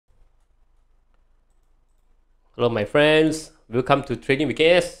Hello my friends, welcome to Trading with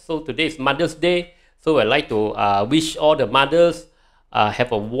KS. So today is Mother's Day, so I'd like to wish all the mothers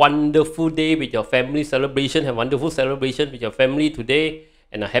have a wonderful day with your family celebration, have a wonderful celebration with your family today,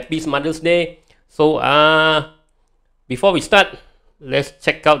 and a happy Mother's Day. So before we start, let's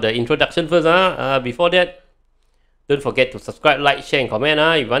check out the introduction first. Before that, don't forget to subscribe, like, share, and comment.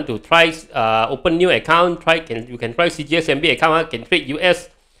 If you want to try open new account, you can try CMSB account. Can trade US,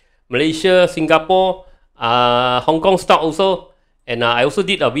 Malaysia, Singapore, Hong Kong stock also. And I also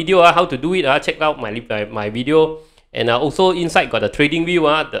did a video how to do it. Check out my video. And also inside got the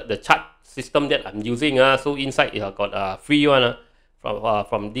Tradingview, the chart system that I'm using. So inside got a free one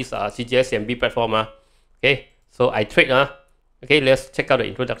from this CMSB platform. Okay, so I trade. Okay, let's check out the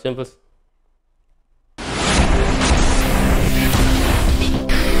introduction first.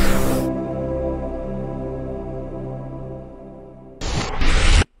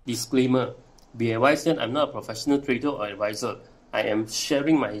 Disclaimer. Be advised that I'm not a professional trader or advisor. I am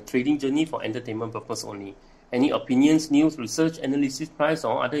sharing my trading journey for entertainment purpose only. Any opinions, news, research, analysis, price,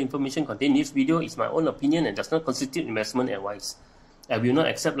 or other information contained in this video is my own opinion and does not constitute investment advice. I will not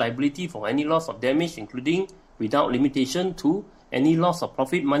accept liability for any loss or damage, including, without limitation to, any loss of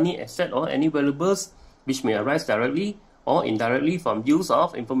profit, money, asset, or any valuables which may arise directly or indirectly from use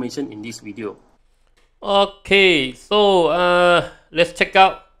of information in this video. Okay, so let's check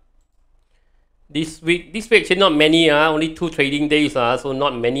out this week actually not many, only 2 trading days, so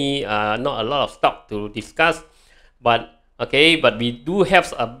not many, not a lot of stock to discuss. But okay, but we do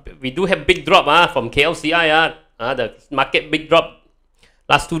have big drop from KLCI, the market big drop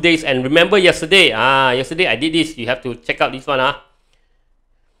last 2 days. And remember yesterday, yesterday I did this. You have to check out this one.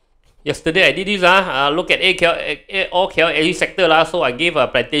 Yesterday I did this. Look at all KLSE sector. So I gave a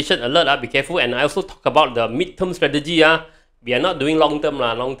plantation alert. Be careful. And I also talk about the midterm strategy. We are not doing long term,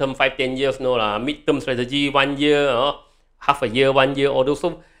 long term 5-10 years, no midterm strategy, 1 year, half a year, 1 year, all those.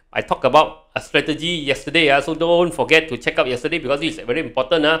 So I talked about a strategy yesterday, so don't forget to check out yesterday because it's very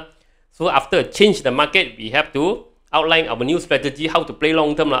important. So after a change in the market, we have to outline our new strategy, how to play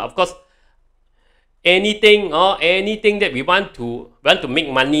long term. Of course, anything that we want to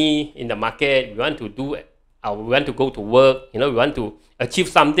make money in the market, we want to do, we want to go to work, we want to achieve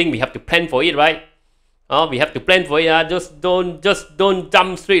something, we have to plan for it, right? We have to plan for it. Just don't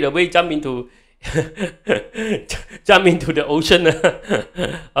jump straight away, jump into the ocean.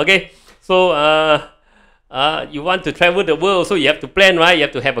 Okay, so you want to travel the world, so you have to plan, right? You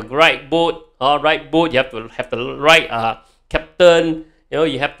have to have a right boat, You have to have the right captain.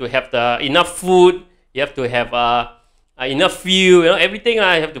 You have to have enough food. You have to have enough fuel. Everything. You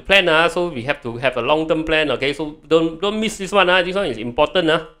have to plan. So we have to have a long-term plan. Okay, so don't miss this one. This one is important.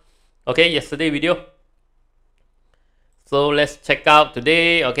 Okay, yesterday video. So let's check out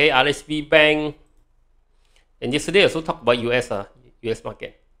today, okay, RHBBANK. And yesterday I also talked about US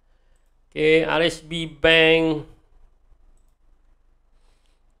market. Okay, RHBBANK.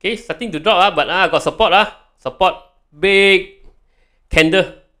 Okay, starting to drop, but got support, support, big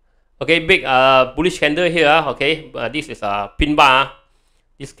candle. Okay, big bullish candle here, okay. This is a pin bar.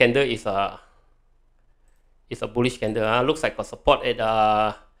 This candle is a bullish candle. Looks like a support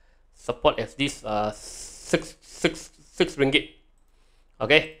at this 6 ringgit.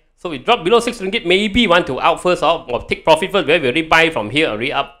 Okay, so we drop below 6 ringgit. Maybe want to out first or take profit first. Where we already buy from here,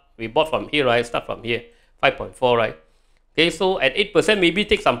 already up. We bought from here, right? Start from here, 5.4, right? Okay, so at 8%, maybe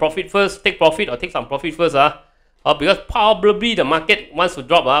take some profit first. Take profit or take some profit first, because probably the market wants to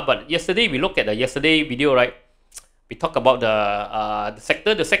drop, but yesterday we look at the yesterday video, right? We talk about the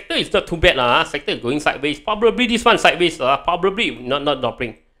sector. The sector is not too bad, Sector is going sideways. Probably this one sideways, probably not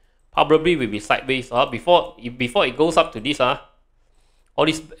dropping. Probably will be sideways before it goes up to this all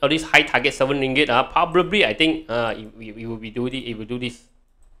these high target 7 ringgit probably I think it will do this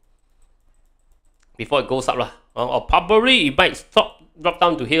before it goes up or probably it might drop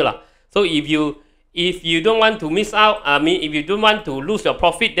down to here So if you don't want to miss out, if you don't want to lose your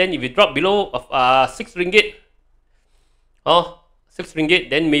profit, then if you drop below 6 ringgit 6 ringgit,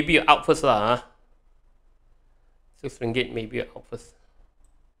 then maybe you're out first 6 ringgit, maybe you're out first.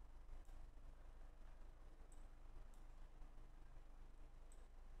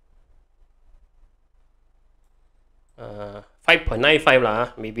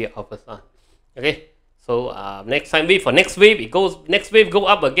 5.95 maybe offers. Okay, so next time wait for next wave. Next wave go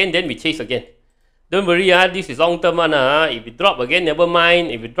up again, then we chase again. Don't worry, this is long term one. If it drop again, never mind.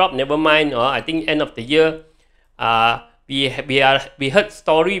 If it drop, never mind. I think end of the year, we heard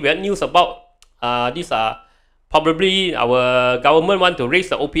story, we heard news about this probably our government want to raise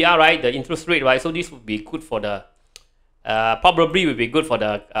the OPR, right, the interest rate, right? So this would be good for the probably will be good for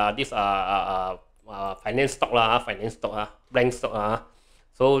the this finance stock lah, finance stock blank stock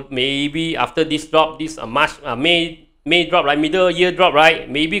So maybe after this drop, this March, May drop, right, middle year drop, right,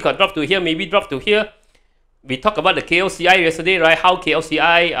 maybe got drop to here, maybe drop to here. We talked about the KLCI yesterday, right? How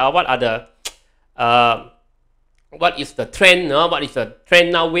KLCI, what are the, what is the trend? What is the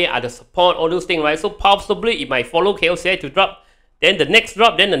trend now? Where are the support? All those things, right? So possibly it might follow KLCI to drop. Then the next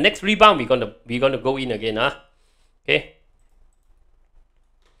drop, then the next rebound, we're gonna go in again, Okay.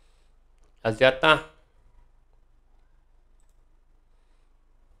 AXIATA.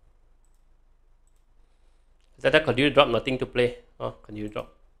 AXIATA continue drop, nothing to play. Continue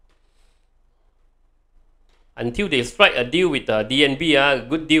drop. Until they strike a deal with DNB,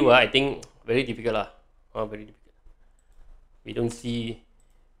 good deal, I think very difficult. Very difficult. We don't see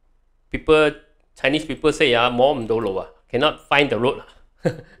people, Chinese people say, more mdolo, cannot find the road.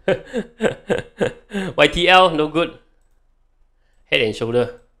 YTL, no good. Head and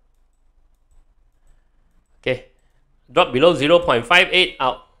shoulder. Okay. Drop below 0.58,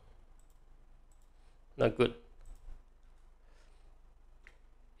 out. Not good.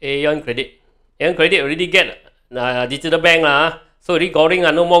 AEON credit. AEON credit already get digital bank so already going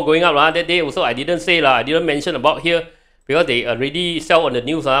no more going up that day also I didn't say I didn't mention about here because they already sell on the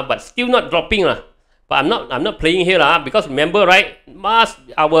news but still not dropping but I'm not playing here because remember, right,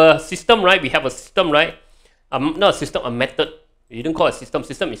 our system, right, we have a system, right, not a system, a method. You don't call it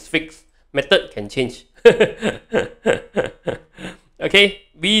system is fixed, method can change. Okay,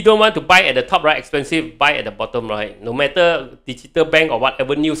 we don't want to buy at the top, right, expensive, buy at the bottom, right, no matter digital bank or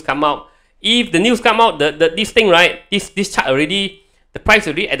whatever news come out. If the news come out, this thing, right, this chart already, the price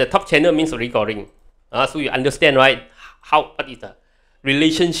already at the top channel means already going. So you understand, right, what is the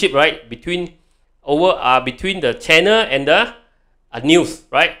relationship, right, between the channel and the news,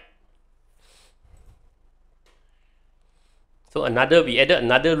 right? So we added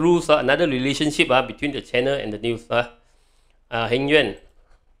another rules, another relationship between the channel and the news. HENGYUAN.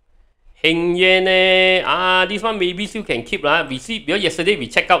 HENGYUAN, this one maybe still can keep. We see, because yesterday we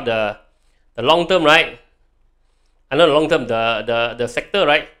checked out the long term, right? Not the long term, the sector,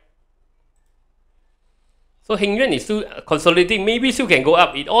 right? So HENGYUAN is still consolidating, maybe still can go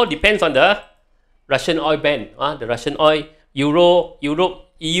up. It all depends on the Russian oil ban. The Russian oil, Europe,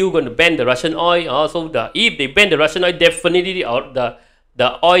 EU going to ban the Russian oil. So if they ban the Russian oil, definitely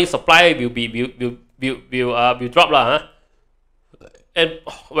the oil supply will drop and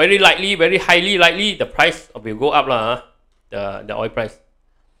very likely, very highly likely, the price will go up the oil price.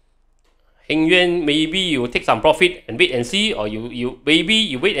 HENGYUAN, maybe you take some profit and wait and see, or you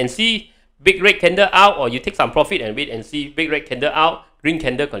wait and see big red candle out, or you take some profit and wait and see big red candle out, green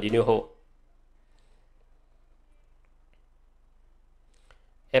candle continue hold.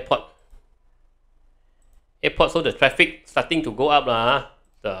 Airport, so the traffic starting to go up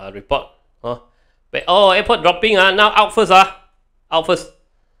the report. But airport dropping now out first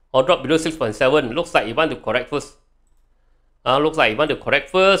or drop below 6.7. Looks like you want to correct first.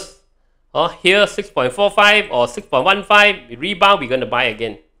 Here 6.45 or 6.15 rebound, we're going to buy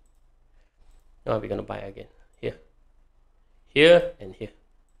again. We're going to buy again here and here.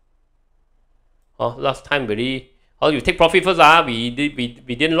 Last time you take profit first. We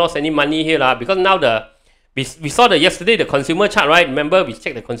didn't lose any money here because now we saw yesterday the consumer chart, right? Remember we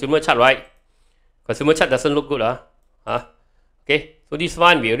checked the consumer chart, right? Consumer chart doesn't look good. Okay, so this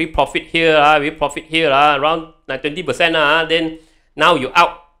one we already profit here. Around 20%. Then now you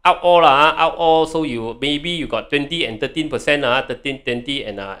out all. So maybe you got 20 and 13%. 13, 20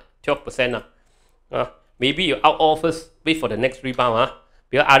 and 12%. Maybe you out all first. Wait for the next rebound.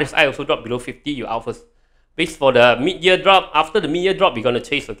 Because RSI also dropped below 50. You out first. Wait for the mid-year drop. After the mid-year drop, we're gonna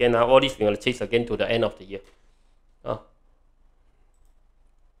chase again. All this we're gonna chase again to the end of the year.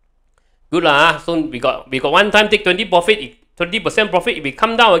 Good So we got one time take 20% profit. If it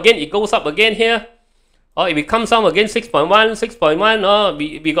come down again, it goes up again here. Or if it comes down again 6.1,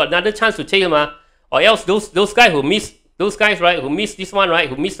 we got another chance to chase them. Or else those guys who missed right, who missed this one, right,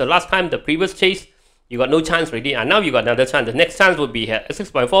 who missed the last time, the previous chase, you got no chance already. And now you got another chance. The next chance would be here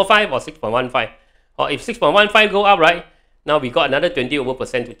 6.45 or 6.15. Or if 6.15 go up, right, now we got another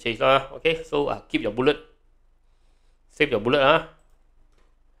 20% to chase. Okay, so keep your bullet. Save your bullet.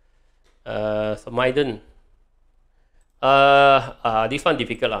 SAMAIDEN. This one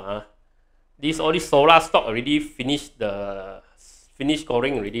difficult. All this solar stock already finished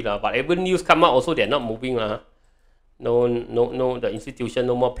scoring already. But every news come out also, they're not moving. No, the institution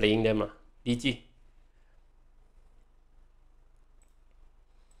no more playing them.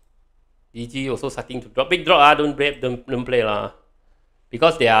 DIGI also starting to drop. Big drop, don't play.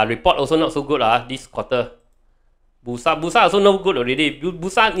 Because their report also not so good this quarter. Bursa also no good already.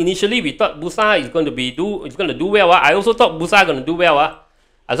 Bursa initially we thought Bursa is going to do well. I also thought Bursa going to do well. I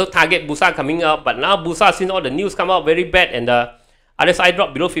also target Bursa coming out, but now Bursa, since all the news come out very bad and RSI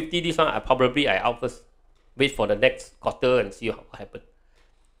drop below 50, this one I out first. Wait for the next quarter and see what happens.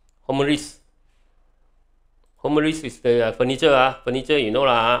 HOMERITZ is the furniture. Furniture, you know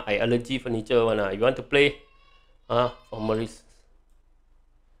lah. I allergy furniture one. You want to play? HOMERITZ.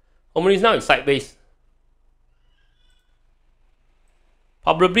 HOMERITZ now is sideways.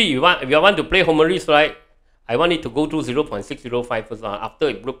 Probably if you want to play HOMERITZ, right? I want it to go through 0.605 first. After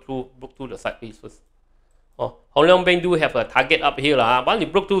it broke through the sideways first. Hong Leong Bank do have a target up here. Once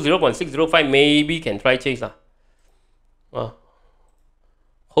it broke through 0.605, maybe can try chase.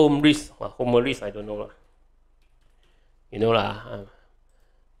 HOMERITZ, I don't know. You know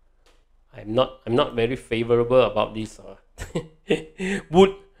I'm not very favorable about this.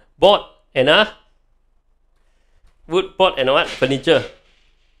 Wood, board, and what? Furniture.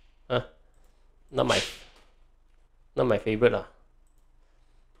 Not my favorite.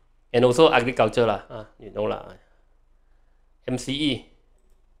 And also agriculture you know MCE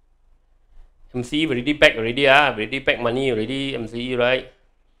already back already. Already back money already. MCE, right?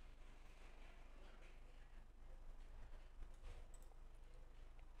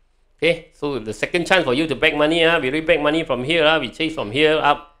 Okay, so the second chance for you to back money, we already back money from here, we chase from here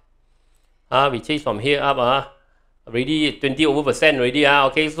up. Already 20% already.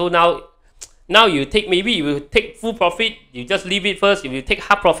 Okay, so now you take, maybe you will take full profit, you just leave it first. If you take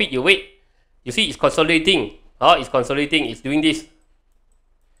half profit, you wait. You see it's consolidating. It's consolidating, it's doing this.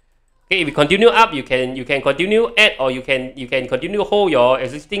 Okay, if you continue up, you can continue add, or you can continue hold your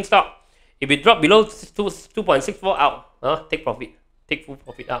existing stock. If it drop below 2.64 out, take profit. Take full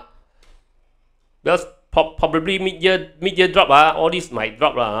profit out. Because probably mid-year drop, all this might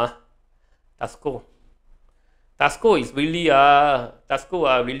drop TASCO. TASCO is really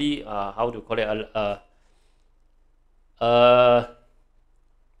really how to call it,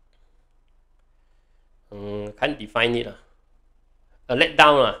 can't define it. A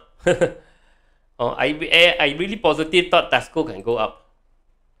letdown. I really positive thought TASCO can go up,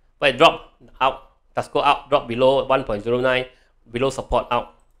 but it dropped out. TASCO out, drop below 1.09, below support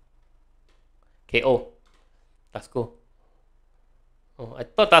out. KO. TASCO. I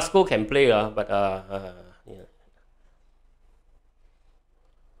thought TASCO can play, but yeah.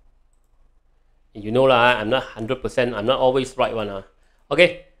 You know I'm not 100%. I'm not always right one.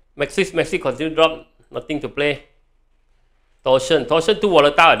 Okay, MAXIS continue drop. Nothing to play. TOCEAN too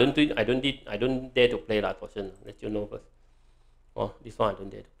volatile. I don't dare to play TOCEAN. Let you know first. This one I don't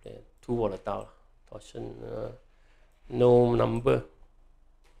dare to play. Too volatile. TOCEAN, no number.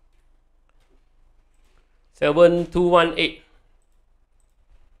 7218.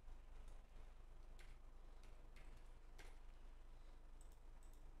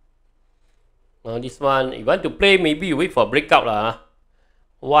 Now this one, if you want to play, maybe you wait for breakout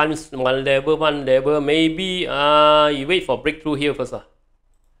one level, maybe you wait for breakthrough here first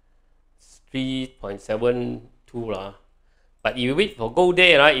 3.72 But if you wait for go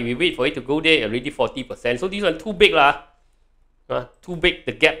there, right? If you wait for it to go there, already 40%. So this one too big too big.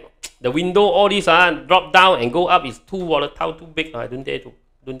 The gap, the window, all this drop down and go up is too volatile, too big. I don't dare to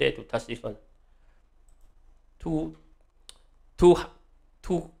touch this one. Too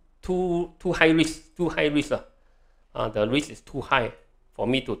high risk. The risk is too high for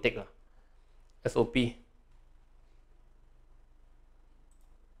me to take. SOP.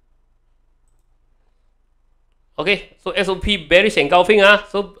 Okay, so SOP bearish engulfing.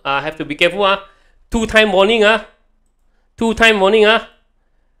 So have to be careful. Two-time warning.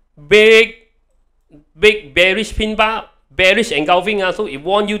 Big bearish pin bar, bearish engulfing. So it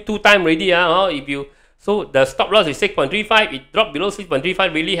warned you 2 times already. If you, so the stop loss is 6.35. It dropped below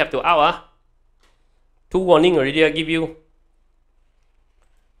 6.35. Really have to out. 2 warning already. I give you.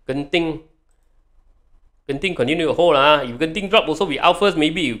 Genting continue to hold. If Genting drop also, we out first.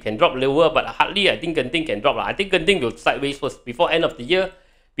 Maybe you can drop lower, but hardly I think Genting can drop. I think Genting will sideways first before end of the year.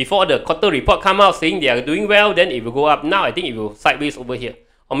 Before the quarter report come out saying they are doing well, then it will go up. Now I think it will sideways over here.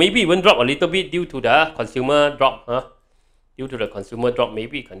 Or maybe even drop a little bit due to the consumer drop. Due to the consumer drop,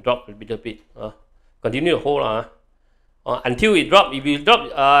 maybe it can drop a little bit. Continue to hold. Until it drop. If you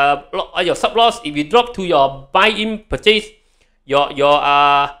drop your stop loss, if you drop to your buy-in purchase, your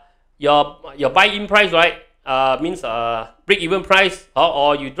buy-in price, right? Means break-even price,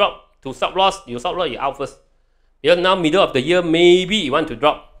 or you drop to stop loss, you out first. Because now middle of the year, maybe you want to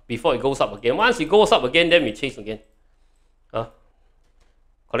drop before it goes up again. Once it goes up again, then we chase again.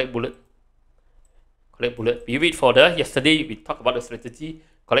 Collect bullet. We wait for yesterday we talked about the strategy.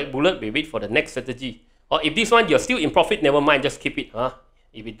 Collect bullet, we wait for the next strategy. Or if this one you're still in profit, never mind, just keep it.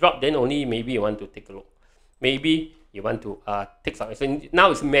 If it drop, then only maybe you want to take a look. Maybe you want to take some. So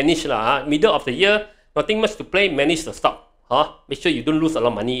now it's managed middle of the year, nothing much to play. Manage the stock. Make sure you don't lose a lot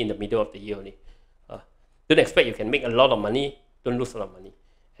of money in the middle of the year only. Don't expect you can make a lot of money. Don't lose a lot of money.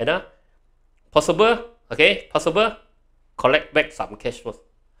 And possible, okay, possible, collect back some cash flows.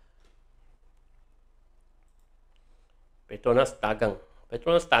 Petronas Dagang.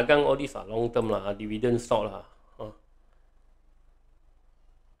 Petronas Dagang, all these are long-term dividend stock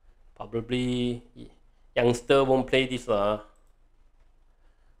Probably youngster won't play this I'm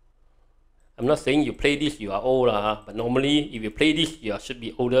not saying you play this, you are old but normally if you play this, you should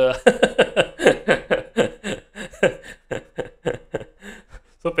be older.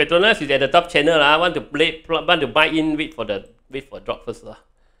 So Petronas is at the top channel. Want to buy in, wait for drop first.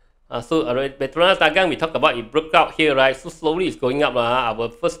 So Petronas Dagang, we talked about it broke out here, right? So slowly it's going up. Our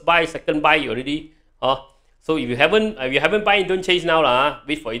first buy, second buy, you already. So if you haven't buy in, don't chase now.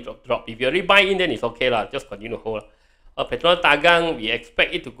 Wait for it to drop. If you already buy in, then it's okay just continue to hold. Petronas Dagang, we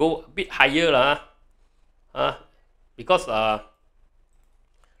expect it to go a bit higher because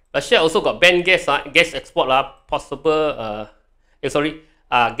Russia also got banned gas export possible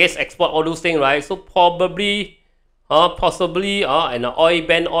gas export, all those things, right? So possibly and oil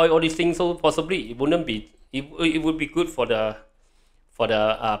ban, all these things. So possibly it wouldn't be it would be good for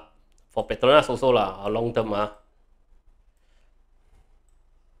Petronas also long term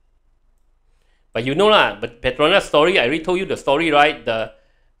But you know but Petronas story, I already told you the story, right? The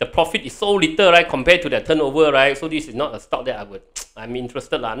profit is so little, right, compared to the turnover, right? So this is not a stock that I'm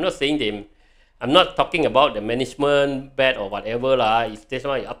interested. I'm not saying I'm not talking about the management bad or whatever. It's this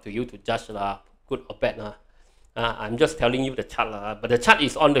one up to you to judge good or bad. I'm just telling you the chart. But the chart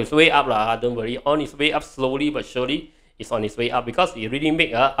is on its way up. Don't worry. On its way up slowly but surely. It's on its way up because it really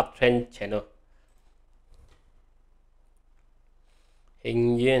make a uptrend channel.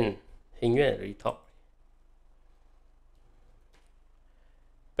 HENGYUAN at the top.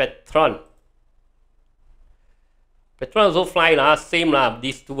 Petron also fly same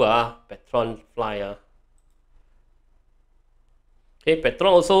these two Petron fly Okay,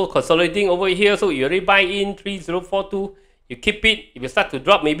 Petron also consolidating over here, so you already buy in 3042, you keep it. If you start to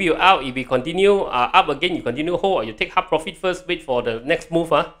drop, maybe you're out. If you continue up again, you continue hold, or you take half profit first, wait for the next move.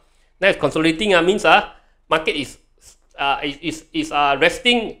 Now it's consolidating means market is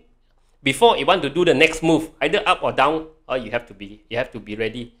resting before you want to do the next move, either up or down. Or you have to be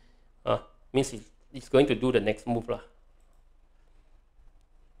ready. Means it's going to do the next move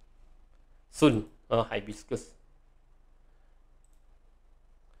soon. Hibiscus.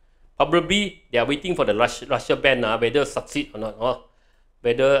 Probably they are waiting for the Russia ban, whether succeed or not.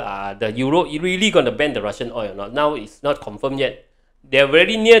 Whether the Euro really going to ban the Russian oil or not. Now it's not confirmed yet. They're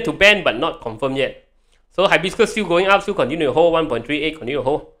very near to ban, but not confirmed yet. So Hibiscus still going up, still continue to hold 1.38, continue to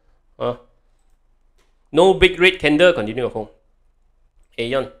hold. No big red candle, continue to hold.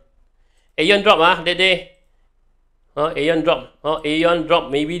 AEON drop that day. AEON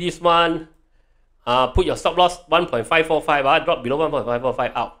drop. Maybe this one. Put your stop loss 1.545. Drop below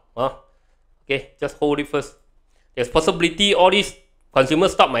 1.545 out. Okay, just hold it first. There's possibility all these consumer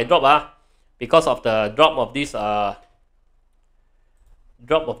stock might drop because of the drop of this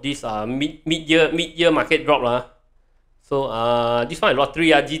mid-year market drop So this one is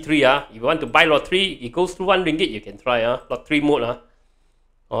lottery G3 If you want to buy lottery, it goes through 1 ringgit, you can try lottery mode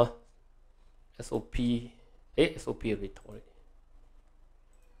SOP already.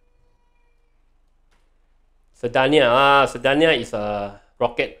 SEDANIA is a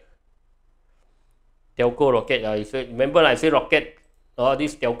rocket. Telco rocket. Remember I say rocket.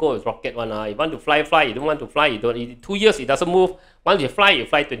 This telco is rocket one. You want to fly. You don't want to fly. You don't. 2 years it doesn't move. Once you fly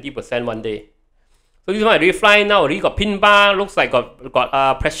 20% one day. So this one already fly now. Already got pin bar. Looks like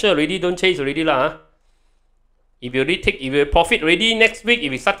got pressure already. Don't chase already If you profit already next week,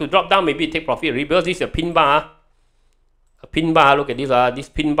 if it start to drop down, maybe you take profit already because this is a pin bar. A pin bar. Look at this. This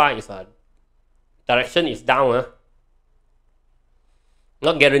pin bar is direction is down.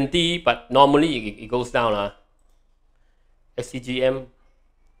 Not guaranteed, but normally it goes down. SCGM.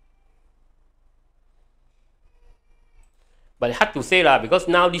 But hard to say because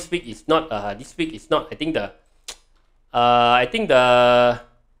now this week is not. I think the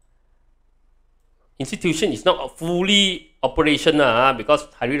institution is not fully operational because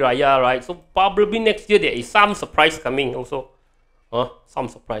Hari Raya, right? So probably next year there is some surprise coming also. Some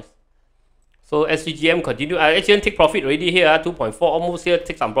surprise. So SCGM continue. SCGM take profit already here, 2.4 almost here.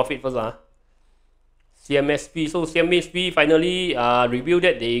 Take some profit first. CMSB. So CMSB finally revealed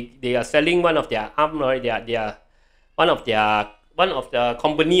that they are selling one of their arm, right? One of one of the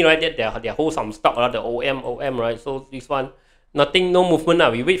company, right, that they hold some stock, the OM, right? So this one, nothing, no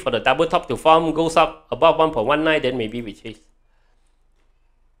movement. We wait for the double top to form, goes up above 1.19, then maybe we chase.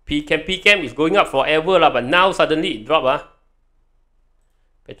 PCHEM is going up forever, but now suddenly it dropped.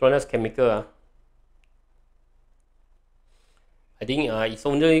 Petronas Chemical. I think it's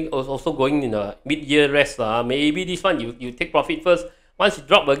only also going in a mid-year rest. Maybe this one you take profit first. Once it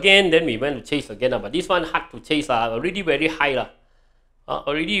drop again, then we went to chase again. But this one hard to chase. Already very high.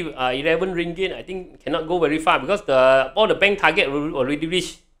 Already 11 ringgit. I think cannot go very far because all the bank target already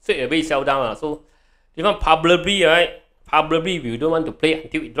reached. Straight away sell down. So this one probably, right? Probably we don't want to play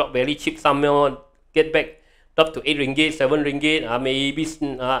until it drop very cheap somewhere. Get back up to 8 ringgit, 7 ringgit, maybe 8,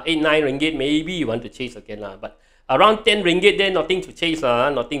 9 ringgit. Maybe you want to chase again. But around 10 ringgit, then nothing to chase.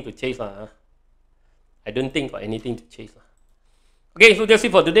 Nothing to chase. I don't think got anything to chase. Okay, so that's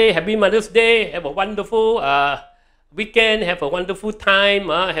it for today. Happy Mother's Day. Have a wonderful weekend. Have a wonderful time.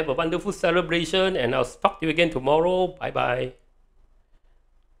 Have a wonderful celebration. And I'll talk to you again tomorrow. Bye-bye.